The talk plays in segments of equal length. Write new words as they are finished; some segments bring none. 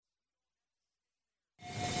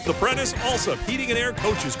The Prentice Alsop Heating and Air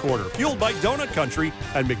Coaches Corner, fueled by Donut Country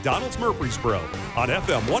and McDonald's Murfreesboro on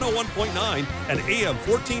FM 101.9 and AM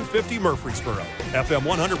 1450 Murfreesboro, FM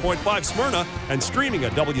 100.5 Smyrna, and streaming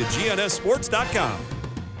at WGNSSports.com.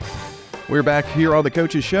 We're back here on the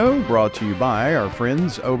Coaches Show, brought to you by our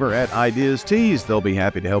friends over at Ideas Tees. They'll be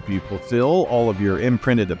happy to help you fulfill all of your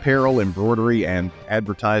imprinted apparel, embroidery, and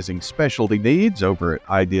advertising specialty needs over at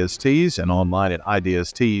Ideas Tees and online at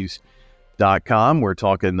ideastees.com. We're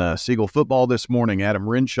talking Siegel football this morning. Adam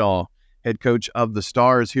Renshaw, head coach of the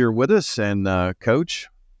Stars, here with us. And, Coach,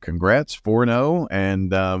 congrats, 4-0,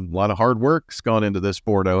 and a lot of hard work's gone into this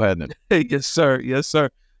 4-0, hasn't it? Yes, sir. Yes, sir.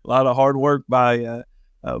 A lot of hard work by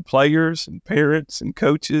players and parents and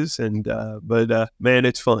coaches, and but man,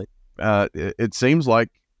 it's fun. It seems like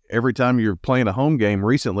every time you're playing a home game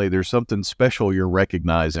recently, there's something special you're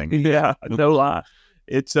recognizing. Yeah, no lie.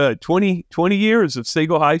 It's 20 years of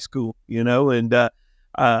Siegel High School, and I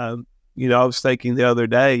was thinking the other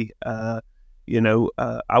day, I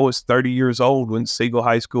was 30 years old when Siegel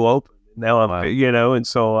High School opened. Now I'm, and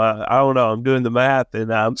so I don't know. I'm doing the math,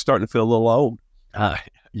 and I'm starting to feel a little old.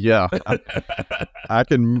 Yeah, I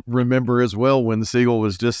can remember as well when Siegel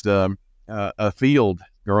was just a field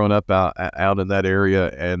growing up out in that area,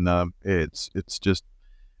 and it's just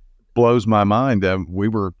blows my mind. We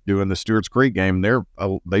were doing the Stewart's Creek game.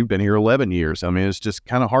 They've been here 11 years. I mean, it's just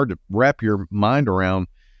kind of hard to wrap your mind around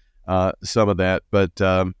some of that. But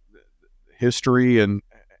history and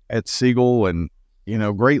at Siegel, and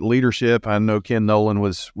great leadership. I know Ken Nolan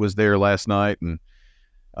was there last night, and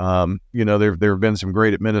there have been some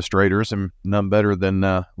great administrators, and none better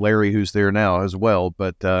than Larry, who's there now as well.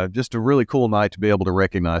 But just a really cool night to be able to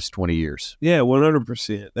recognize 20 years. Yeah,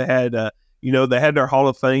 100%. They had, they had their Hall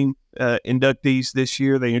of Fame inductees this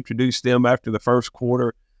year. They introduced them after the first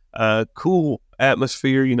quarter. Cool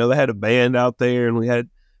atmosphere. They had a band out there, and we had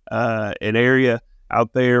an area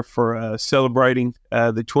out there for celebrating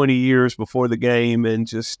the 20 years before the game. And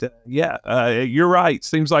just, you're right.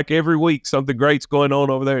 Seems like every week something great's going on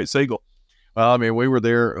over there at Siegel. Well, I mean, we were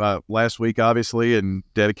there last week, obviously, and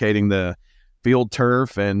dedicating the field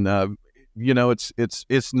turf. And,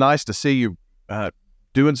 it's nice to see you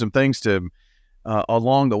doing some things to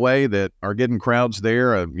along the way that are getting crowds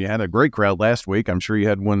there. You had a great crowd last week. I'm sure you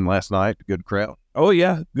had one last night. Good crowd. Oh,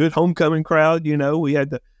 yeah. Good homecoming crowd. We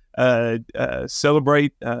had to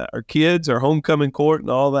celebrate our kids, our homecoming court, and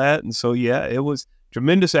all that. And so, it was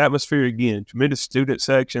tremendous atmosphere again, tremendous student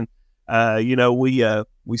section. We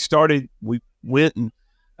went and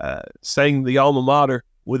sang the alma mater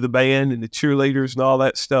with the band and the cheerleaders and all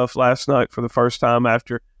that stuff last night for the first time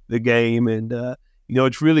after the game. And,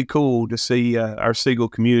 it's really cool to see our Siegel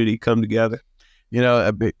community come together.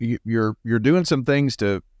 You're doing some things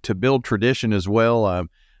to build tradition as well.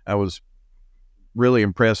 I was really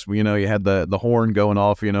impressed. You had the horn going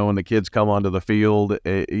off, when the kids come onto the field,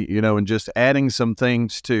 and just adding some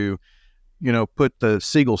things to, put the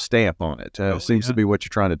Siegel stamp on it. Seems to be what you're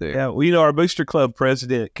trying to do. Yeah. Well, our Booster Club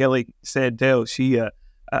president, Kelly Sandell,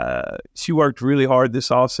 she worked really hard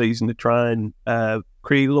this off season to try and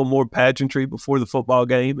create a little more pageantry before the football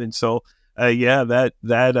game. And so,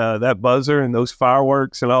 that buzzer and those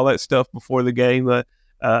fireworks and all that stuff before the game, a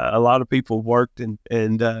lot of people worked and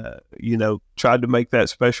tried to make that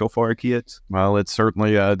special for our kids. Well, it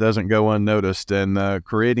certainly doesn't go unnoticed. And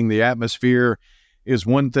creating the atmosphere is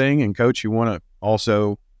one thing. And, Coach, you want to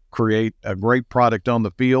also create a great product on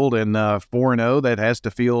the field. And 4-0, that has to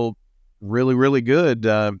feel really, really good,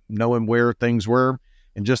 knowing where things were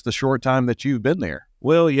in just the short time that you've been there.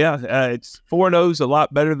 Well, it's 4-0 is a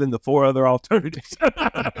lot better than the four other alternatives.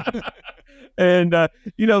 And,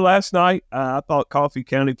 last night I thought Coffee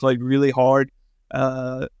County played really hard.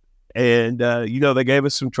 They gave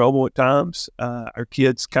us some trouble at times. Our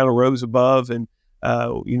kids kind of rose above, and,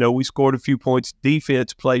 we scored a few points.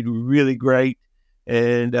 Defense played really great.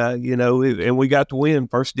 And, and we got to win,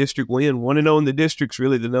 first district win. 1-0 in the district's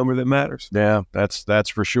really the number that matters. Yeah, that's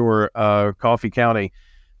for sure. Coffee County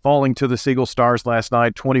falling to the Siegel Stars last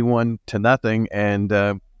night, 21-0.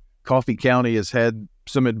 And Coffee County has had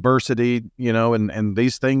some adversity, and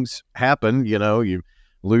these things happen. You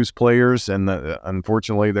lose players, and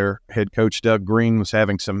unfortunately their head coach, Doug Green, was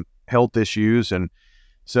having some health issues. And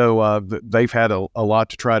so they've had a lot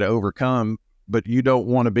to try to overcome. But you don't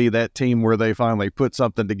want to be that team where they finally put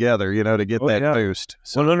something together, to get that boost.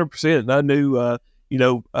 So. 100%. And I knew,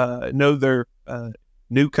 know their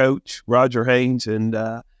new coach, Roger Haynes, and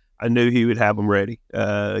I knew he would have them ready.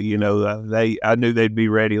 I knew they'd be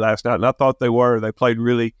ready last night, and I thought they were. They played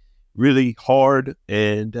really, really hard,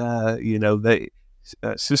 and they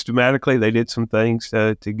systematically they did some things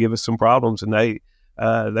to give us some problems, and they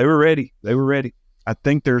they were ready. They were ready. I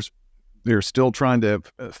think they're still trying to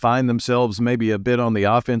find themselves maybe a bit on the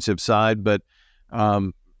offensive side, but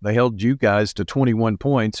they held you guys to 21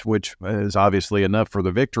 points, which is obviously enough for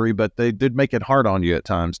the victory, but they did make it hard on you at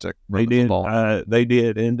times to run the ball. They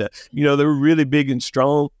did. And, they were really big and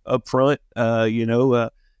strong up front.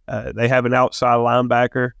 They have an outside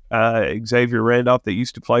linebacker, Xavier Randolph, that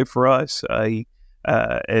used to play for us.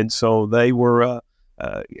 And so they were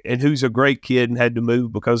and who's a great kid and had to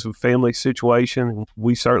move because of family situation.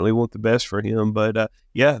 We certainly want the best for him. But,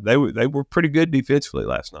 they were pretty good defensively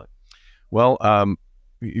last night. Well,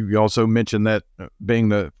 you also mentioned that being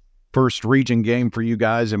the first region game for you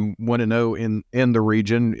guys and 1-0 in the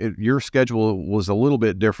region, your schedule was a little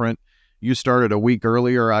bit different. You started a week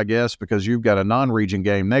earlier, I guess, because you've got a non-region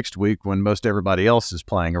game next week when most everybody else is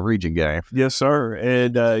playing a region game. Yes, sir.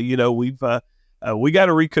 And, we got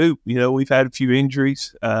to recoup. We've had a few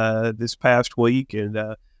injuries this past week,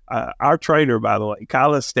 and our trainer, by the way,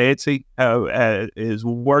 Kyla Stancy, is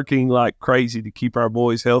working like crazy to keep our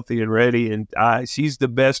boys healthy and ready. And she's the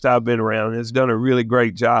best I've been around. Has done a really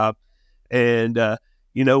great job. And,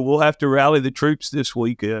 we'll have to rally the troops this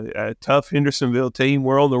week. A tough Hendersonville team.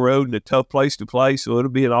 We're on the road in a tough place to play, so it'll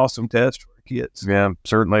be an awesome test for our kids. Yeah,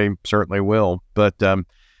 certainly will. But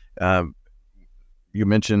you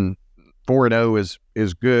mentioned 4-0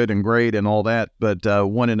 is good and great and all that, but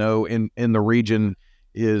 1-0 in the region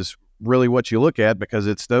is really what you look at, because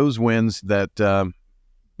it's those wins that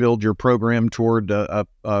build your program toward a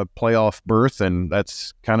playoff berth, and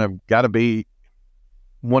that's kind of got to be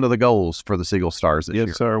one of the goals for the Siegel Stars this year.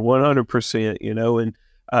 Yes, sir, 100%.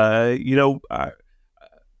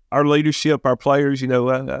 Our leadership, our players.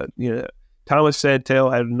 Thomas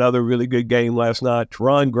Santel had another really good game last night.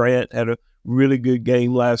 Teron Grant had a really good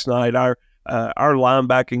game last night. Our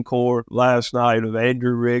linebacking core last night of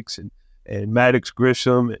Andrew Ricks and Maddox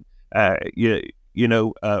Grissom and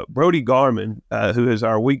Brody Garman, who is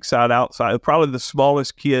our weak side outside, probably the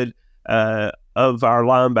smallest kid of our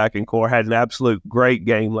linebacking core, had an absolute great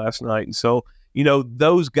game last night. And so,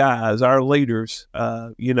 those guys, our leaders,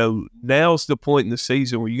 now's the point in the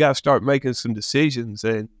season where you got to start making some decisions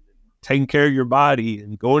and taking care of your body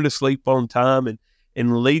and going to sleep on time and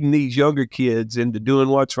leading these younger kids into doing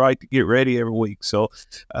what's right to get ready every week. So,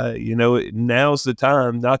 now's the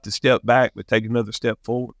time not to step back, but take another step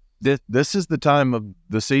forward. This is the time of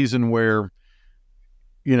the season where,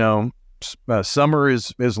 summer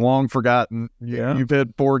is long forgotten. Yeah. You've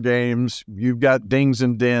had 4 games. You've got dings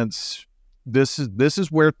and dents. This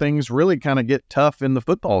is where things really kind of get tough in the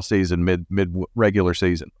football season, mid regular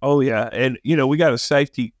season. Oh, yeah. And, we got a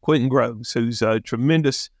safety, Quentin Groves, who's a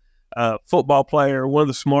tremendous football player, one of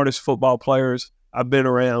the smartest football players I've been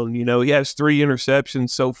around. He has 3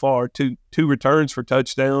 interceptions so far, two returns for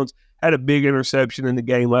touchdowns, had a big interception in the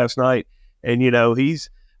game last night. And, he's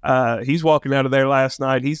walking out of there last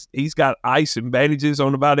night. He's got ice and bandages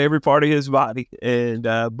on about every part of his body. And,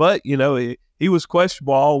 but, he was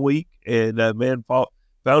questionable all week and,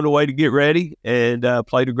 found a way to get ready and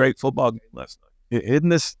played a great football game last night. Isn't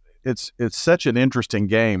this, it's such an interesting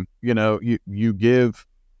game. You give,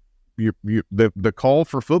 the call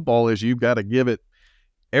for football is you've got to give it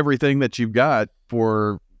everything that you've got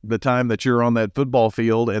for the time that you're on that football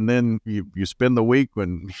field, and then you spend the week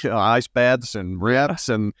when ice baths and reps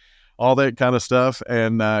and all that kind of stuff,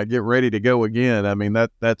 and get ready to go again. I mean,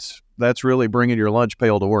 that's really bringing your lunch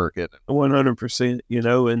pail to work, isn't it? 100%.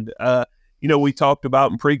 And we talked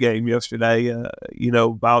about in pregame yesterday,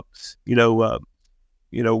 about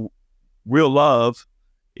real love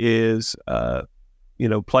is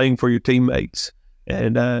playing for your teammates.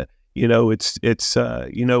 And, it's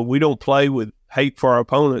we don't play with hate for our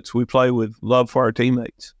opponents. We play with love for our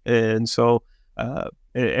teammates. And so,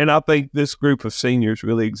 and I think this group of seniors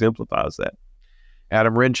really exemplifies that.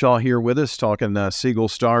 Adam Renshaw here with us talking Siegel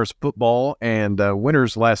Stars football and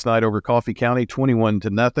winners last night over Coffee County,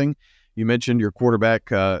 21-0. You mentioned your quarterback,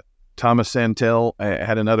 Thomas Santel,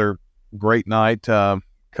 had another great night,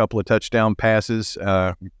 couple of touchdown passes.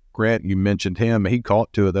 Grant, you mentioned him. He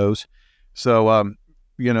caught 2 of those. So,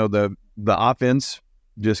 the offense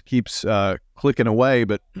just keeps clicking away.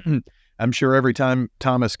 But I'm sure every time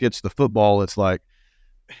Thomas gets the football, it's like,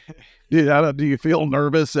 dude, do you feel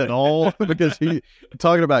nervous at all? Because he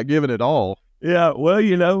talking about giving it all. Yeah, well,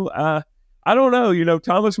 I don't know.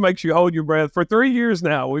 Thomas makes you hold your breath. For 3 years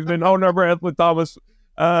now, we've been holding our breath with Thomas,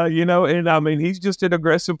 and I mean, he's just an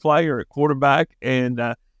aggressive player at quarterback, and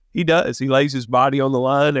he does. He lays his body on the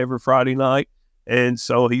line every Friday night. And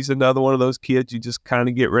so he's another one of those kids you just kind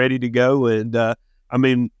of get ready to go. And, the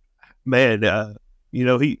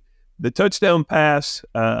touchdown pass,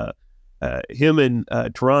 him and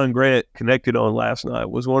Teron Grant connected on last night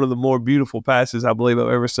was one of the more beautiful passes I believe I've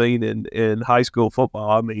ever seen in high school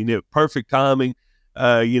football. I mean, perfect timing.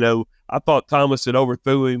 I thought Thomas had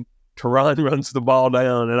overthrew him. Teron runs the ball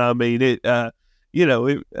down, and I mean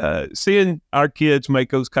seeing our kids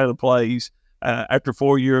make those kind of plays after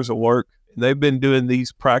 4 years of work. They've been doing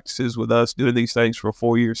these practices with us, doing these things for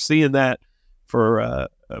 4 years. Seeing that for a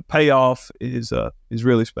payoff is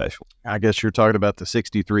really special. I guess you're talking about the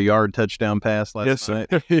 63-yard touchdown pass last night.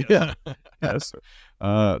 Yeah. Yes, sir.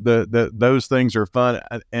 Those things are fun,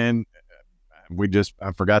 and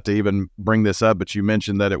I forgot to even bring this up, but you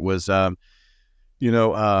mentioned that it was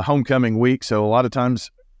homecoming week, so a lot of times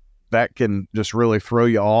that can just really throw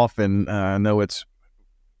you off, and I know it's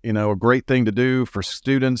a great thing to do for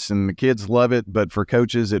students, and the kids love it, but for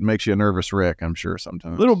coaches, it makes you a nervous wreck, I'm sure,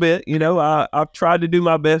 sometimes. A little bit. I've tried to do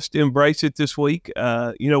my best to embrace it this week.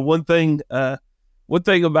 One thing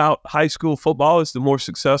about high school football is the more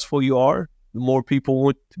successful you are, the more people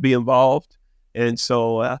want to be involved. And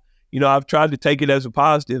so, I've tried to take it as a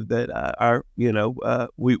positive that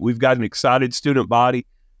we've got an excited student body.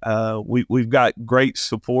 We've got great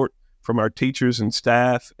support from our teachers and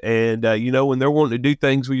staff. And, when they're wanting to do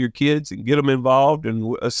things with your kids and get them involved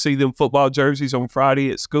and see them football jerseys on Friday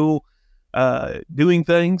at school doing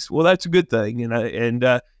things, well, that's a good thing.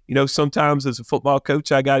 And sometimes as a football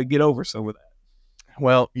coach, I got to get over some of that.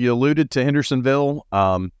 Well, you alluded to Hendersonville.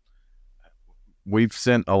 We've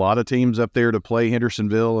sent a lot of teams up there to play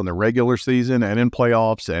Hendersonville in the regular season and in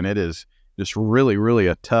playoffs, and it is just really, really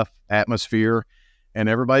a tough atmosphere. And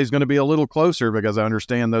everybody's going to be a little closer because I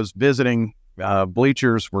understand those visiting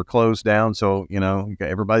bleachers were closed down. So,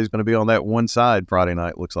 everybody's going to be on that one side Friday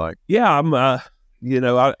night, looks like. Yeah, I'm not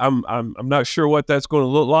sure what that's going to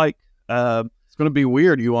look like. It's going to be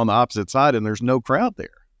weird, you on the opposite side, and there's no crowd there.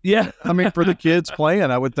 Yeah. I mean, for the kids playing,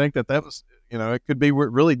 I would think that was, it could be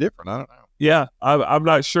really different. I don't know. Yeah, I'm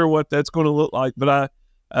not sure what that's going to look like, but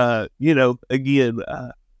I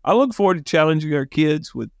look forward to challenging our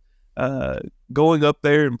kids with going up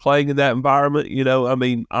there and playing in that environment.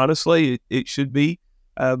 Honestly, it should be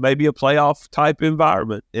maybe a playoff type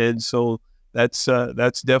environment. And so that's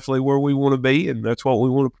definitely where we want to be, and that's what we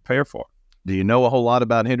want to prepare for. Do you know a whole lot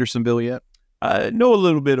about Hendersonville yet? I know a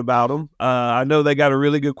little bit about them. I know they got a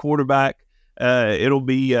really good quarterback. It'll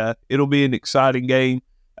be an exciting game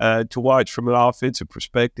to watch from an offensive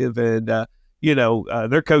perspective. And,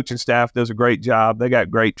 their coaching staff does a great job. They got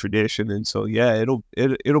great tradition. And so, yeah,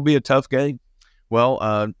 it'll be a tough game.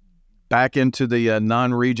 Well, back into the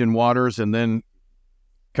non-region waters, and then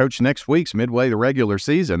coach next week's midway the regular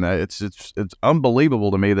season. It's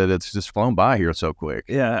unbelievable to me that it's just flown by here so quick.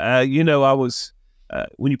 Yeah. I was,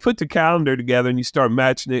 when you put the calendar together and you start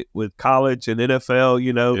matching it with college and NFL,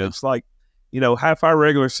 Yeah. It's like, half our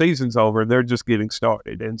regular season's over and they're just getting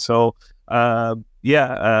started. And so, I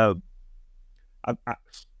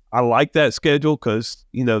like that schedule because,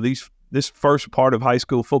 this first part of high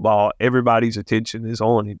school football, everybody's attention is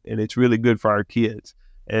on it, and it's really good for our kids.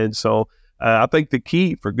 And so I think the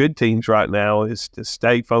key for good teams right now is to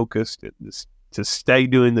stay focused, and to stay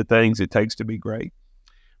doing the things it takes to be great.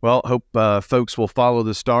 Well, hope folks will follow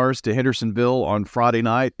the Stars to Hendersonville on Friday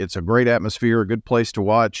night. It's a great atmosphere, a good place to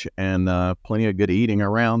watch, and plenty of good eating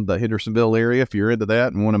around the Hendersonville area if you're into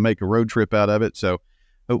that and want to make a road trip out of it. So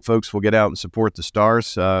hope folks will get out and support the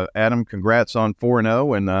Stars. Adam, congrats on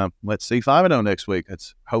 4-0, and let's see 5-0 next week.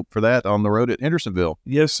 Let's hope for that on the road at Hendersonville.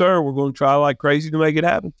 Yes, sir. We're going to try like crazy to make it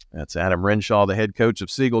happen. That's Adam Renshaw, the head coach of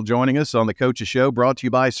Siegel, joining us on the Coach's Show, brought to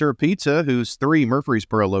you by Sir Pizza, whose 3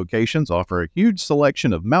 Murfreesboro locations offer a huge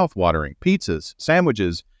selection of mouth-watering pizzas,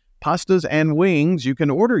 sandwiches, pastas, and wings. You can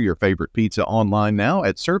order your favorite pizza online now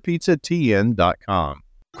at sirpizzatn.com.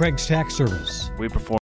 Craig's Tax Service. We perform